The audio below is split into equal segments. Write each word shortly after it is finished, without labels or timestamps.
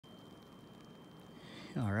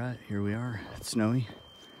All right, here we are. It's snowy.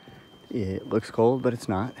 It looks cold, but it's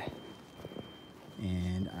not.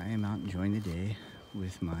 And I am out enjoying the day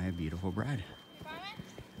with my beautiful bride. You found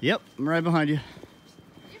it? Yep, I'm right behind you.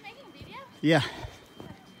 Are you making a video? Yeah.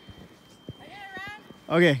 I get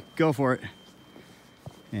around. Okay, go for it.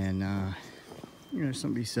 And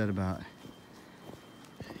somebody said about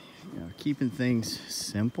keeping things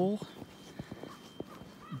simple,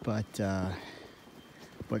 but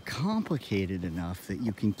complicated enough that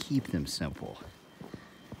you can keep them simple.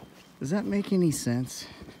 Does that make any sense?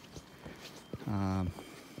 And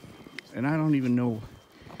I don't even know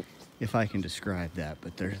if I can describe that,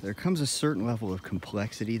 but there comes a certain level of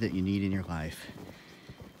complexity that you need in your life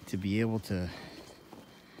to be able to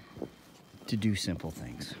do simple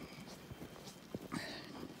things.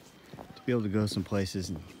 To be able to go some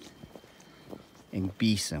places and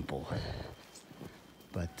be simple.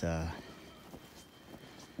 But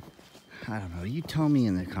I don't know, you tell me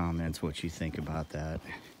in the comments what you think about that.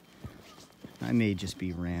 I may just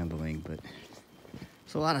be rambling, but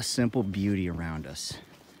there's a lot of simple beauty around us.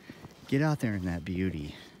 Get out there in that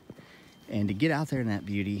beauty. And to get out there in that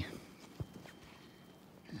beauty,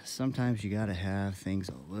 sometimes you gotta have things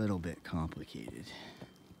a little bit complicated.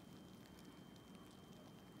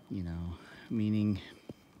 Meaning,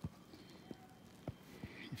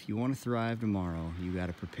 if you want to thrive tomorrow, you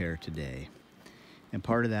gotta prepare today. And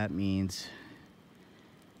part of that means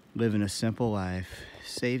living a simple life,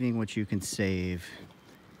 saving what you can save,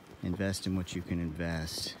 invest in what you can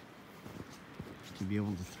invest to be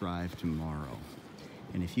able to thrive tomorrow.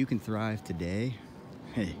 And if you can thrive today,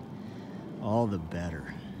 hey, all the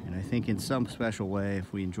better. And I think in some special way,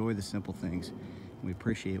 if we enjoy the simple things and we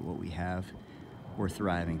appreciate what we have, we're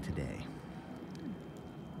thriving today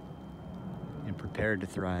and prepared to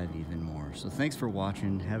thrive even more. So thanks for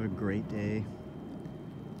watching. Have a great day.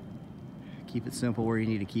 Keep it simple where you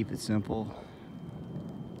need to keep it simple,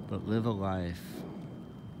 but live a life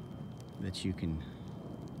that you can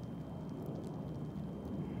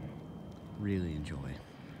really enjoy.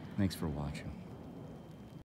 Thanks for watching.